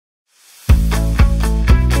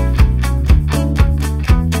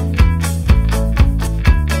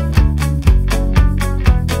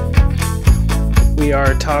We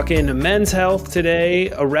are talking men's health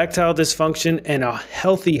today, erectile dysfunction, and a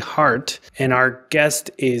healthy heart. And our guest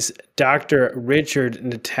is Dr. Richard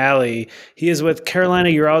Natale. He is with Carolina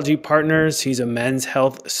Urology Partners. He's a men's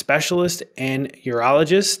health specialist and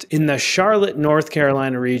urologist in the Charlotte, North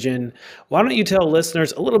Carolina region. Why don't you tell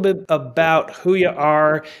listeners a little bit about who you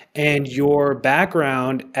are and your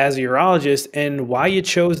background as a urologist and why you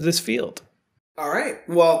chose this field? All right.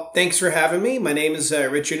 Well, thanks for having me. My name is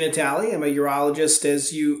Richard Natale. I'm a urologist,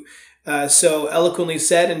 as you so eloquently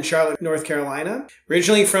said, in Charlotte, North Carolina.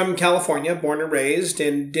 Originally from California, born and raised,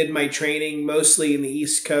 and did my training mostly in the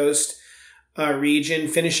East Coast region,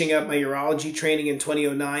 finishing up my urology training in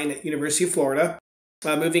 2009 at University of Florida.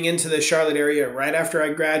 Moving into the Charlotte area right after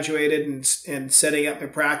I graduated and setting up my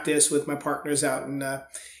practice with my partners out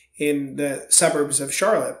in the suburbs of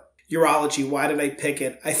Charlotte. Urology, why did I pick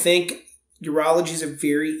it? I think urology is a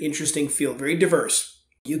very interesting field, very diverse.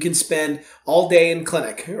 You can spend all day in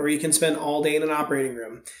clinic, or you can spend all day in an operating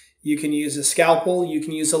room. You can use a scalpel, you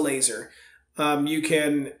can use a laser. You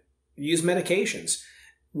can use medications.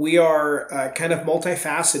 We are kind of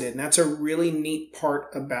multifaceted, and that's a really neat part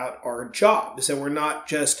about our job, is that we're not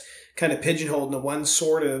just kind of pigeonholed into one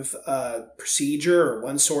sort of procedure or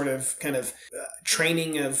one sort of kind of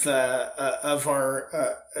training of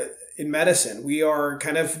our in medicine. We are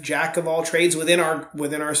kind of jack of all trades within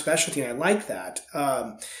our specialty, and I like that.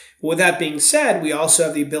 With that being said, we also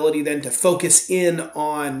have the ability then to focus in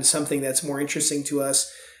on something that's more interesting to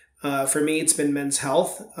us. For me, it's been men's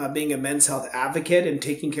health, being a men's health advocate and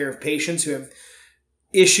taking care of patients who have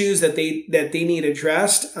issues that they need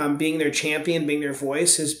addressed. Being their champion, being their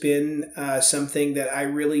voice has been something that I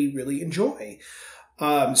really, really enjoy.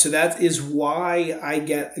 So that is why I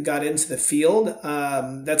got into the field.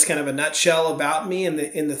 That's kind of a nutshell about me and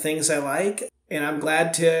the things I like. And I'm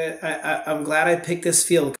glad I picked this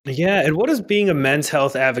field. Yeah. And what does being a men's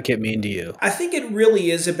health advocate mean to you? I think it really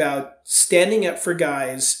is about standing up for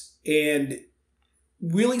guys and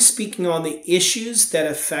really speaking on the issues that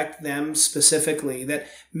affect them specifically, that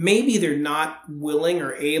maybe they're not willing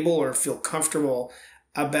or able or feel comfortable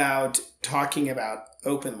about talking about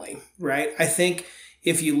openly, right? I think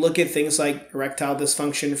if you look at things like erectile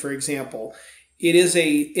dysfunction, for example,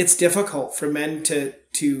 it's difficult for men to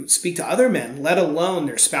speak to other men, let alone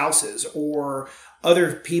their spouses or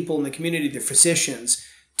other people in the community, their physicians,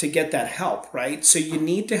 to get that help, right? So you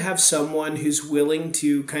need to have someone who's willing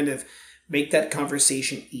to kind of make that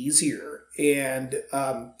conversation easier and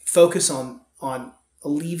focus on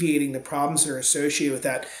alleviating the problems that are associated with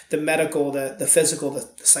that, the medical, the physical, the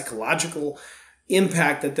psychological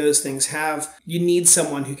impact that those things have. You need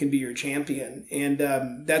someone who can be your champion. And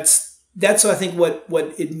that's I think what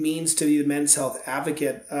it means to be the men's health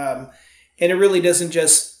advocate. And it really doesn't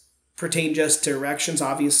just pertain just to erections,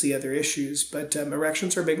 obviously other issues, but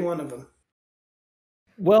erections are a big one of them.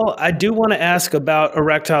 Well, I do want to ask about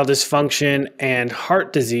erectile dysfunction and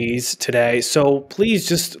heart disease today. So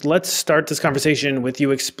please let's start this conversation with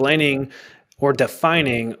you explaining or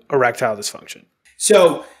defining erectile dysfunction.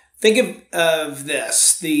 So think of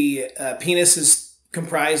this. The penis is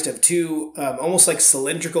comprised of two almost like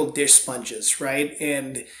cylindrical dish sponges, right?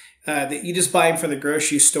 And you just buy them from the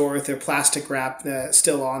grocery store with their plastic wrap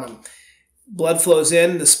still on them. Blood flows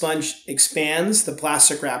in, the sponge expands, the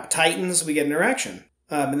plastic wrap tightens, we get an erection.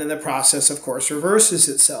 And then the process, of course, reverses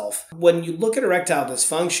itself. When you look at erectile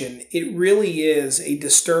dysfunction, it really is a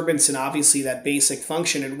disturbance in obviously that basic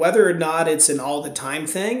function. And whether or not it's an all-the-time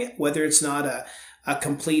thing, whether it's not a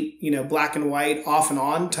complete, black and white, off and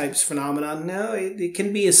on types phenomenon, no, it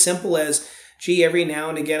can be as simple as, gee, every now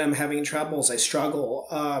and again I'm having troubles, I struggle.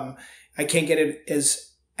 I can't get it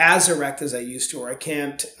as erect as I used to, or I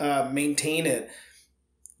can't maintain it.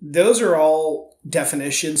 Those are all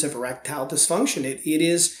definitions of erectile dysfunction. It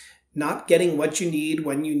is not getting what you need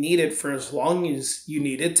when you need it for as long as you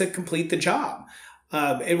need it to complete the job.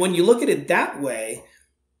 And when you look at it that way,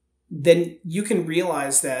 then you can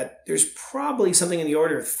realize that there's probably something in the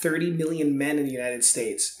order of 30 million men in the United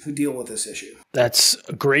States who deal with this issue. That's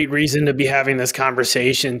a great reason to be having this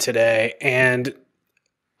conversation today. And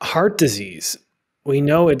heart disease, we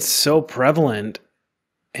know it's so prevalent.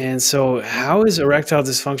 And so how is erectile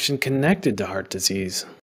dysfunction connected to heart disease?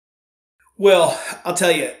 Well, I'll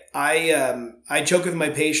tell you, I joke with my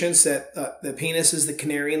patients that the penis is the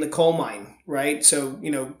canary in the coal mine, right? So,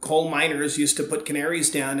 coal miners used to put canaries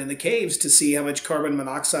down in the caves to see how much carbon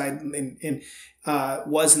monoxide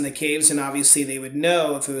was in the caves. And obviously they would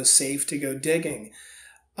know if it was safe to go digging.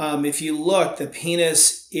 If you look, the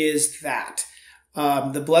penis is that.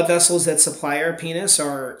 The blood vessels that supply our penis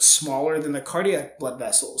are smaller than the cardiac blood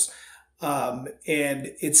vessels.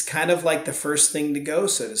 And it's kind of like the first thing to go,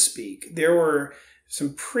 so to speak. There were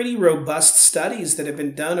some pretty robust studies that have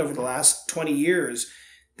been done over the last 20 years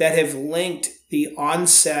that have linked the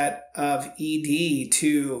onset of ED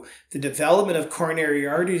to the development of coronary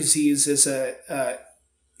artery disease as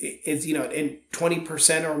in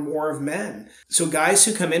 20% or more of men. So guys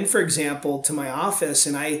who come in, for example, to my office,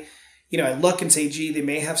 and I look and say, gee, they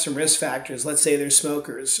may have some risk factors. Let's say they're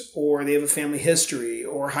smokers, or they have a family history,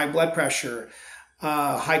 or high blood pressure,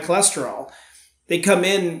 high cholesterol. They come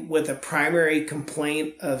in with a primary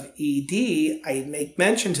complaint of ED. I make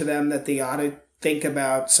mention to them that they ought to think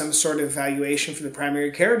about some sort of evaluation for the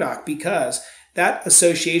primary care doc, because that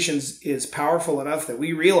association is powerful enough that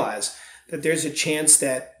we realize that there's a chance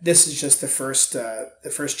that this is just the first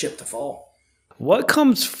chip to fall. What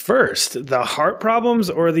comes first, the heart problems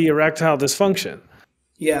or the erectile dysfunction?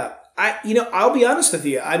 Yeah, I'll be honest with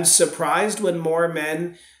you. I'm surprised when more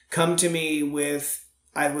men come to me with,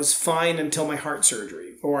 I was fine until my heart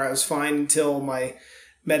surgery, or I was fine until my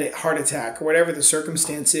heart attack, or whatever the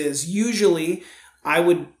circumstance is. Usually, I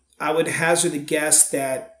would hazard a guess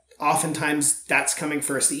that oftentimes that's coming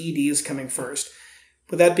first. The ED is coming first.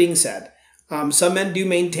 With that being said, some men do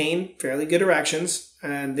maintain fairly good erections,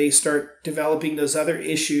 and they start developing those other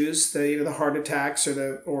issues, the heart attacks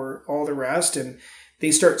or all the rest, and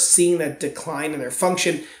they start seeing that decline in their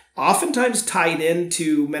function, oftentimes tied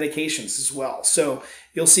into medications as well. So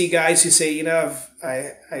you'll see guys who say,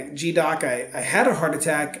 gee doc, I had a heart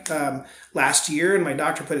attack last year, and my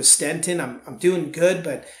doctor put a stent in. I'm doing good,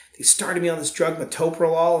 but they started me on this drug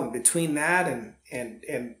metoprolol, and between that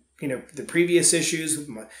and the previous issues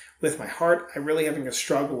with my heart, I'm really having a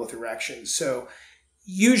struggle with erections. So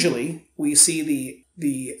usually we see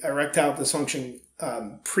the erectile dysfunction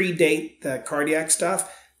predate the cardiac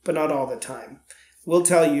stuff, but not all the time. Will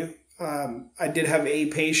tell you, I did have a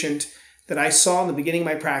patient that I saw in the beginning of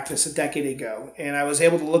my practice a decade ago, and I was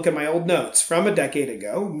able to look at my old notes from a decade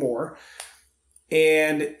ago, more.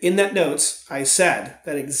 And in that notes, I said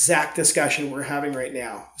that exact discussion we're having right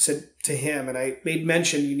now. I said to him, and I made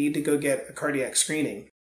mention, you need to go get a cardiac screening.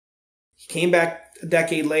 He came back a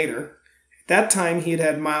decade later. At that time, he had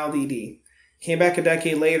had mild ED. Came back a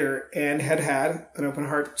decade later and had had an open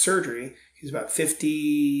heart surgery. He was about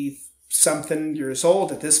 50-something years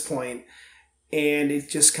old at this point, and it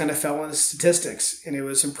just kind of fell into statistics. And it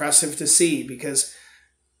was impressive to see, because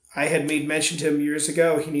I had made mention to him years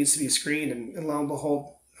ago, he needs to be screened, and lo and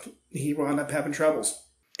behold, he wound up having troubles.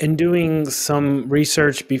 In doing some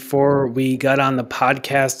research before we got on the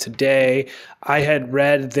podcast today, I had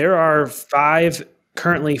read there are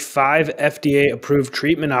currently five FDA-approved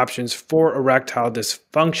treatment options for erectile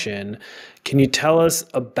dysfunction. Can you tell us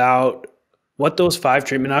about what those 5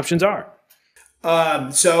 treatment options are?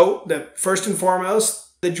 So the first and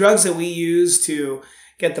foremost, the drugs that we use to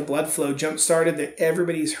get the blood flow jump-started that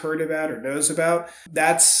everybody's heard about or knows about,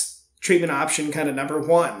 that's treatment option kind of number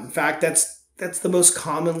 1. In fact, that's the most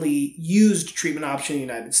commonly used treatment option in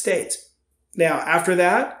the United States. Now, after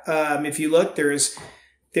that, if you look, there is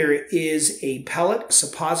a pellet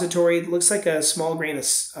suppository. It looks like a small grain of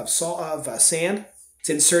sand. It's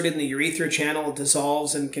inserted in the urethra channel, it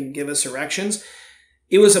dissolves, and can give us erections.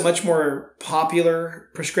 It was a much more popular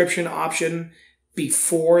prescription option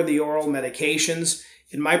before the oral medications.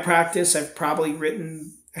 In my practice, I've probably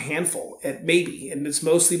written a handful, maybe, and it's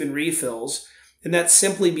mostly been refills. And that's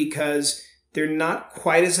simply because they're not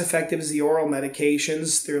quite as effective as the oral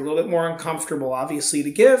medications. They're a little bit more uncomfortable, obviously,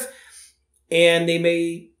 to give, and they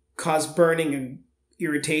may cause burning and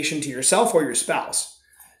irritation to yourself or your spouse.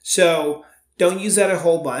 So don't use that a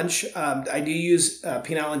whole bunch. I do use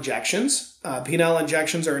penile injections. Penile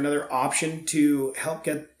injections are another option to help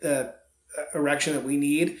get the erection that we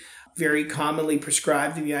need. Very commonly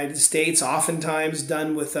prescribed in the United States, oftentimes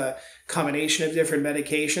done with a combination of different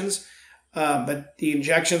medications. But the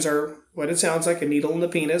injections are what it sounds like, a needle in the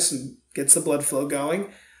penis, and gets the blood flow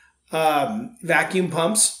going. Vacuum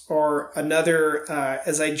pumps are another,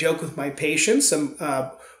 as I joke with my patients, some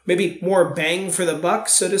maybe more bang for the buck,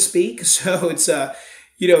 so to speak. So it's a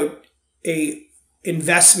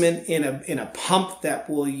investment in a pump that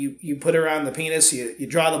you put around the penis. You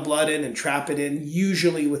draw the blood in and trap it in,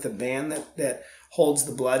 usually with a band that holds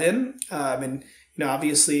the blood in. And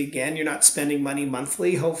obviously, again, you're not spending money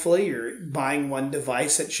monthly. Hopefully, you're buying one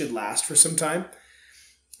device that should last for some time.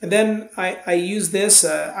 And then I use this.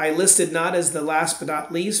 I listed not as the last but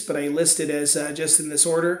not least, but I listed as just in this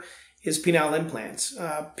order is penile implants.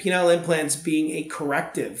 Penile implants being a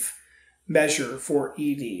corrective measure for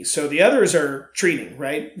ED. So the others are treating,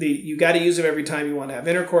 right? You got to use them every time you want to have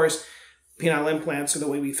intercourse. Penile implants are the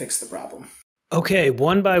way we fix the problem. Okay,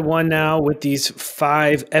 one by one now with these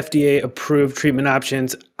 5 FDA-approved treatment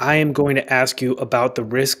options, I am going to ask you about the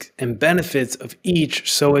risks and benefits of each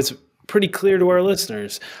so it's pretty clear to our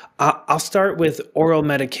listeners. I'll start with oral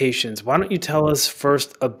medications. Why don't you tell us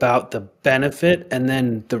first about the benefit and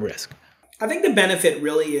then the risk? I think the benefit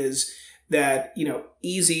really is that,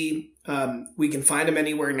 easy. We can find them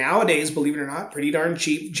anywhere nowadays, believe it or not, pretty darn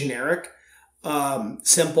cheap, generic,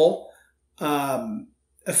 simple,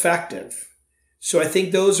 effective. So I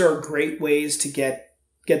think those are great ways to get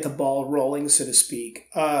the ball rolling, so to speak.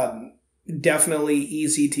 Definitely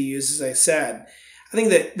easy to use, as I said. I think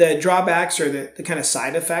that the drawbacks are the kind of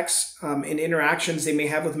side effects and interactions they may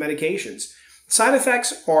have with medications. Side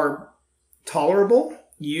effects are tolerable,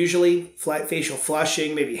 usually facial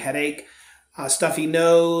flushing, maybe headache, stuffy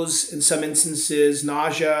nose, in some instances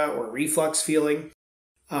nausea or reflux feeling.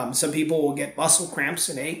 Some people will get muscle cramps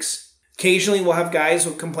and aches. Occasionally we'll have guys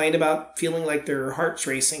who complain about feeling like their heart's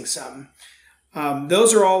racing some.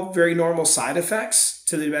 Those are all very normal side effects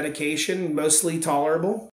to the medication, mostly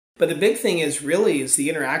tolerable. But the big thing is the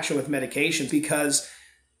interaction with medications, because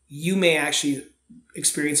you may actually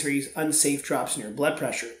experience very unsafe drops in your blood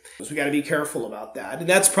pressure. So we got to be careful about that. And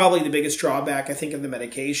that's probably the biggest drawback, I think, of the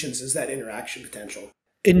medications is that interaction potential.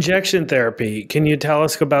 Injection therapy. Can you tell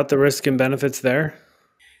us about the risk and benefits there?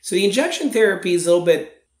 So the injection therapy is a little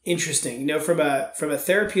bit interesting. From a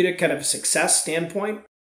therapeutic kind of success standpoint,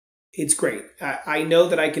 it's great. I know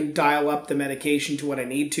that I can dial up the medication to what I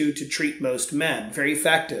need to treat most men. Very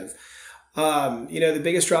effective. The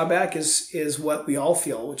biggest drawback is what we all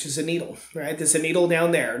feel, which is a needle, right? There's a needle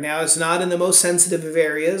down there. Now, it's not in the most sensitive of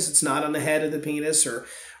areas. It's not on the head of the penis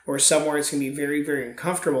or somewhere it's going to be very, very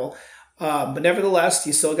uncomfortable. But nevertheless,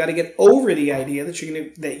 you still got to get over the idea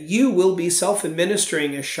that you will be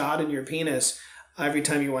self-administering a shot in your penis every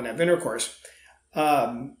time you want to have intercourse.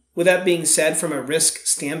 With that being said, from a risk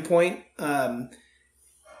standpoint,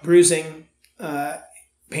 bruising,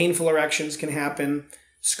 painful erections can happen.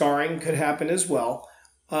 Scarring could happen as well.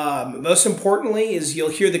 Most importantly is you'll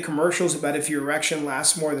hear the commercials about if your erection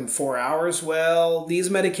lasts more than 4 hours. Well, these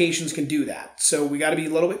medications can do that. So we got to be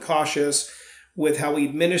a little bit cautious with how we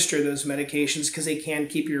administer those medications because they can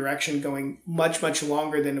keep your erection going much, much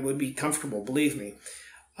longer than it would be comfortable, believe me.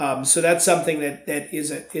 So that's something that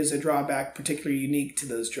is a drawback, particularly unique to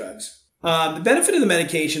those drugs. The benefit of the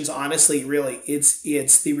medications, honestly, really, it's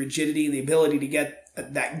the rigidity, the ability to get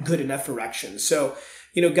that good enough erection. So,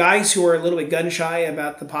 guys who are a little bit gun shy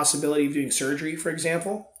about the possibility of doing surgery, for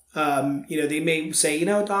example, they may say,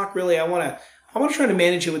 doc, really, I want to try to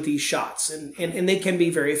manage it with these shots, and they can be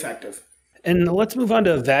very effective. And let's move on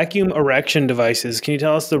to vacuum erection devices. Can you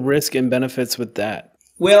tell us the risk and benefits with that?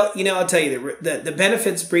 Well, I'll tell you the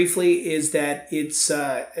benefits briefly is that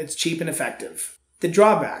it's cheap and effective. The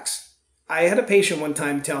drawbacks. I had a patient one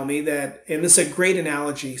time tell me that, and this is a great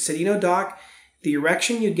analogy. He said, doc, the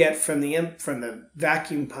erection you get from the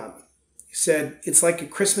vacuum pump, he said, it's like a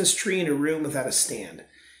Christmas tree in a room without a stand.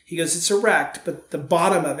 He goes, it's erect, but the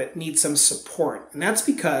bottom of it needs some support. And that's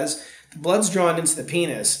because the blood's drawn into the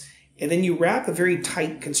penis, and then you wrap a very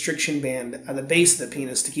tight constriction band on the base of the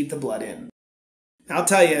penis to keep the blood in. I'll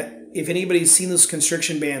tell you, if anybody's seen those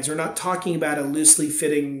constriction bands, we're not talking about a loosely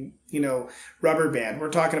fitting, rubber band. We're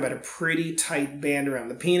talking about a pretty tight band around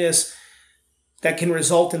the penis that can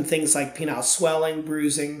result in things like penile swelling,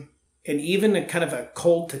 bruising, and even a kind of a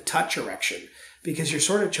cold to touch erection because you're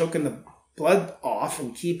sort of choking the blood off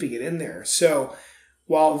and keeping it in there. So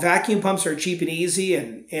while vacuum pumps are cheap and easy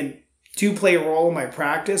and do play a role in my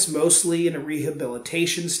practice, mostly in a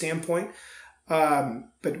rehabilitation standpoint,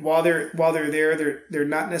 but while they're there, they're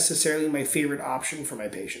not necessarily my favorite option for my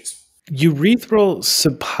patients. Urethral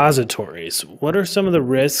suppositories. What are some of the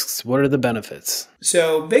risks? What are the benefits?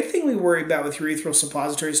 So, big thing we worry about with urethral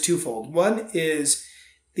suppositories is twofold. One is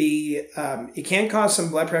it can cause some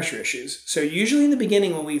blood pressure issues. So, usually in the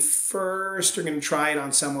beginning, when we first are going to try it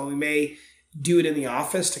on someone, we may do it in the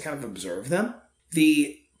office to kind of observe them.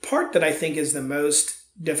 The part that I think is the most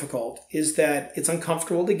difficult is that it's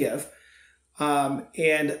uncomfortable to give.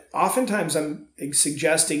 And oftentimes I'm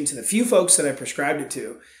suggesting to the few folks that I prescribed it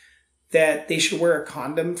to that they should wear a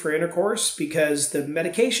condom for intercourse because the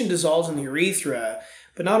medication dissolves in the urethra,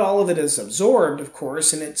 but not all of it is absorbed, of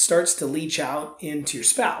course, and it starts to leach out into your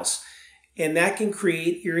spouse. And that can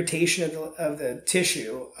create irritation of the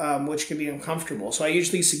tissue, which can be uncomfortable. So I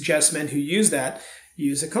usually suggest men who use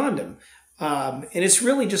a condom. And it's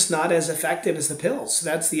really just not as effective as the pills. So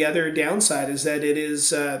that's the other downside is that it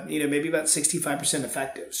is, maybe about 65%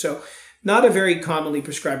 effective. So not a very commonly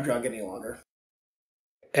prescribed drug any longer.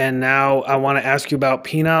 And now I want to ask you about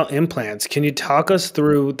penile implants. Can you talk us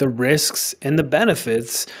through the risks and the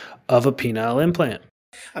benefits of a penile implant?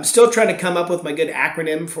 I'm still trying to come up with my good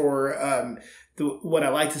acronym for what I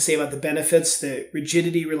like to say about the benefits: the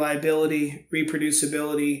rigidity, reliability,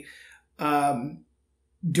 reproducibility,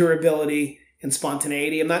 durability, and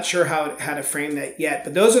spontaneity. I'm not sure how to frame that yet,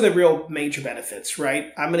 but those are the real major benefits,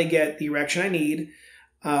 right? I'm going to get the erection I need.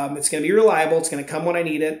 It's going to be reliable. It's going to come when I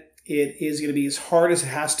need it. It is going to be as hard as it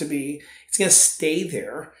has to be. It's going to stay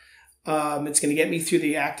there. It's going to get me through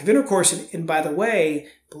the active intercourse. And by the way,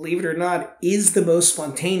 believe it or not, is the most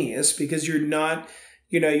spontaneous, because you're not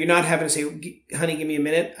having to say, honey, give me a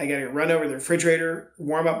minute. I got to run over to the refrigerator,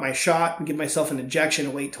 warm up my shot, and give myself an injection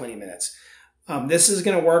and wait 20 minutes. This is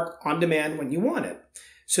going to work on demand when you want it.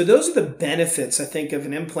 So those are the benefits, I think, of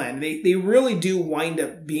an implant. They really do wind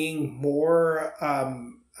up being more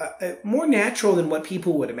natural than what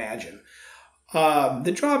people would imagine.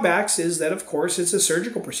 The drawbacks is that, of course, it's a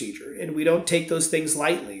surgical procedure, and we don't take those things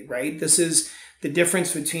lightly, right? This is the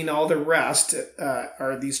difference between all the rest,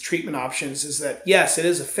 are these treatment options, is that, yes, it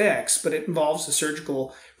is a fix, but it involves a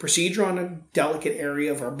surgical procedure on a delicate area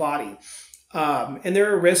of our body. And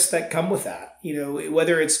there are risks that come with that,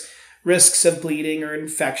 whether it's risks of bleeding or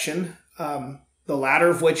infection, the latter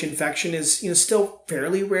of which infection is, still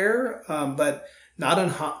fairly rare, but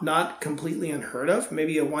not completely unheard of,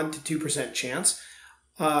 maybe a 1% to 2% chance.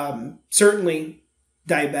 Certainly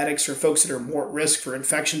diabetics or folks that are more at risk for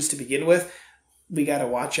infections to begin with, we got to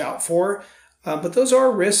watch out for. But those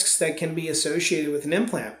are risks that can be associated with an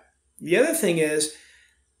implant. The other thing is,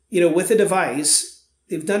 with a device,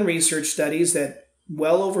 they've done research studies that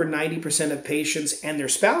well over 90% of patients and their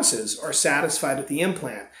spouses are satisfied with the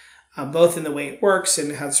implant, both in the way it works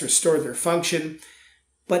and how it's restored their function,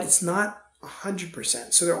 but it's not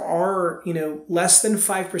 100%. So there are, less than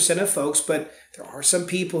 5% of folks, but there are some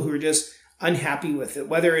people who are just unhappy with it,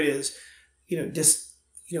 whether it is,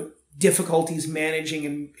 difficulties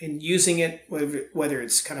managing and using it, whether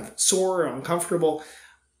it's kind of sore or uncomfortable.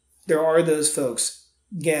 There are those folks.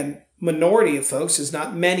 Again, minority of folks, is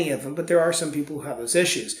not many of them, but there are some people who have those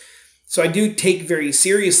issues. So I do take very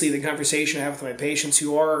seriously the conversation I have with my patients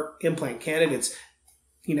who are implant candidates.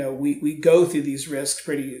 We go through these risks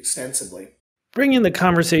pretty extensively. Bringing the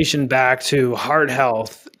conversation back to heart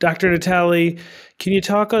health, Dr. Natali, can you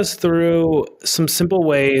talk us through some simple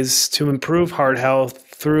ways to improve heart health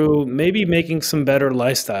through maybe making some better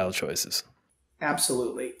lifestyle choices?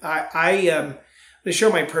 Absolutely. I'm going to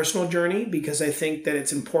share my personal journey, because I think that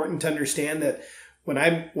it's important to understand that when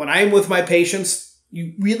I'm with my patients,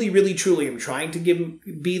 you really, really, truly am trying to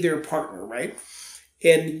be their partner, right?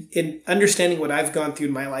 And understanding what I've gone through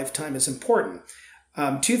in my lifetime is important.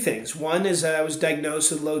 Two things. One is that I was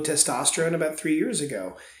diagnosed with low testosterone about 3 years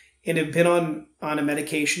ago, and have been on a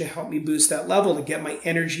medication to help me boost that level, to get my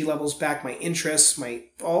energy levels back, my interests,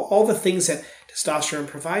 all the things that testosterone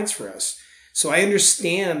provides for us. So I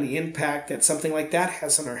understand the impact that something like that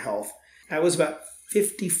has on our health. I was about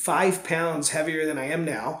 55 pounds heavier than I am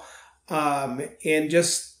now, and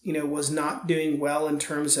just, was not doing well in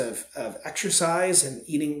terms of exercise and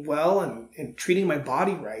eating well and treating my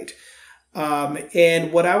body right.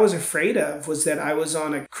 And what I was afraid of was that I was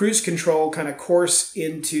on a cruise control kind of course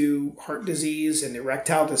into heart disease and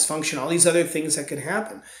erectile dysfunction, all these other things that could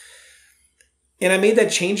happen. And I made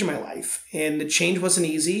that change in my life, and the change wasn't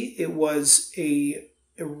easy. It was a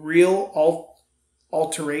real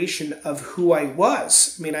alteration of who I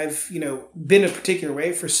was. I mean, I've, been a particular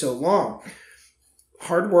way for so long.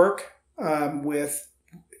 Hard work, with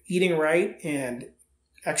eating right and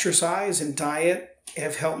exercise and diet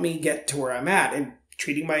have helped me get to where I'm at, and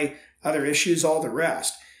treating my other issues, all the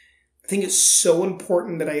rest. I think it's so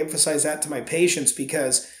important that I emphasize that to my patients,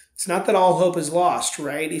 because it's not that all hope is lost,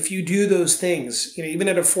 right? If you do those things, even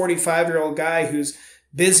at a 45-year-old guy who's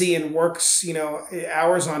busy and works,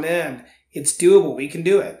 hours on end, it's doable. We can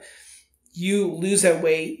do it. You lose that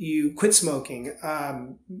weight, you quit smoking,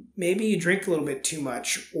 maybe you drink a little bit too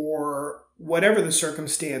much, or whatever the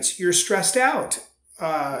circumstance, you're stressed out.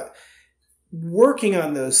 Working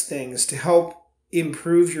on those things to help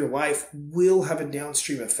improve your life will have a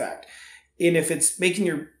downstream effect. And if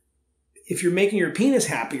you're making your penis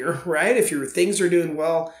happier, right? If your things are doing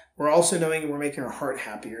well, we're also knowing we're making our heart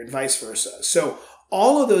happier, and vice versa. So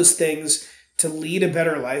all of those things to lead a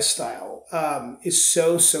better lifestyle is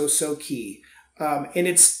so, so, so key. And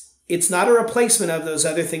it's not a replacement of those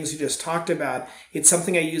other things you just talked about. It's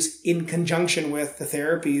something I use in conjunction with the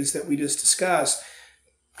therapies that we just discussed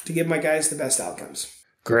to give my guys the best outcomes.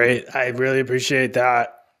 Great. I really appreciate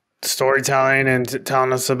that storytelling and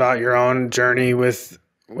telling us about your own journey with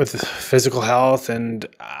with physical health. And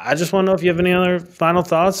I just want to know if you have any other final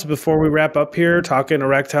thoughts before we wrap up here, talking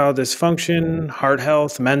erectile dysfunction, heart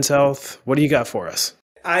health, men's health. What do you got for us?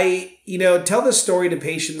 I tell this story to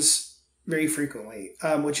patients very frequently,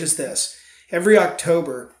 which is this. Every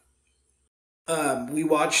October, we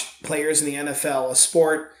watch players in the NFL, a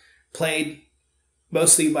sport played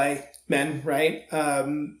mostly by men, right?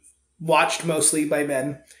 Watched mostly by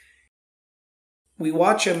men. We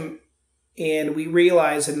watch them and we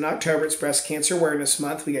realize that in October it's Breast Cancer Awareness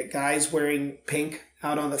Month. We got guys wearing pink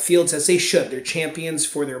out on the fields, as they should. They're champions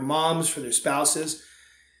for their moms, for their spouses.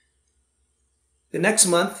 The next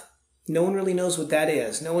month, no one really knows what that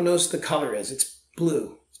is. No one knows what the color is. It's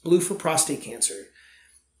blue. It's blue for prostate cancer.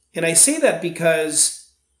 And I say that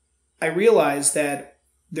because I realize that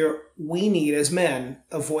we need, as men,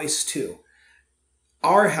 a voice too.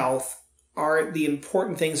 Our health are the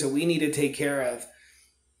important things that we need to take care of.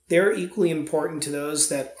 They're equally important to those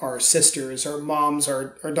that are sisters, our moms,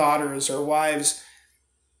 our daughters, our wives.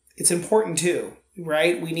 It's important too,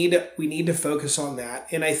 right? We need to focus on that.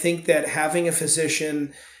 And I think that having a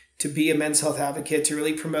physician to be a men's health advocate, to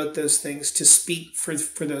really promote those things, to speak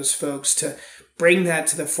for those folks, to bring that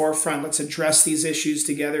to the forefront, let's address these issues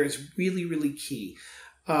together, is really, really key.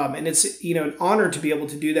 And it's, an honor to be able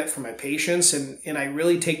to do that for my patients. And I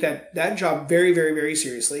really take that job very, very, very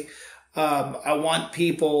seriously. I want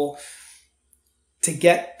people to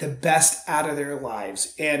get the best out of their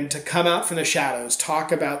lives and to come out from the shadows,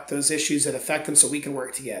 talk about those issues that affect them so we can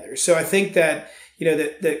work together. So I think that,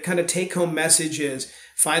 the kind of take home message is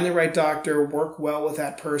find the right doctor, work well with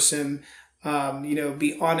that person,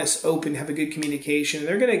 be honest, open, have a good communication.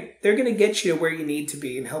 They're going to get you to where you need to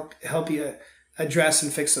be and help you address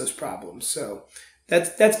and fix those problems. So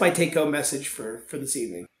that's my take home message for this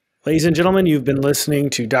evening. Ladies and gentlemen, you've been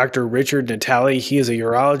listening to Dr. Richard Natale. He is a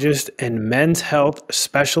urologist and men's health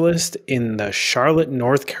specialist in the Charlotte,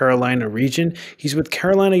 North Carolina region. He's with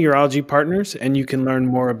Carolina Urology Partners, and you can learn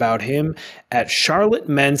more about him at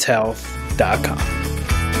charlottemenshealth.com.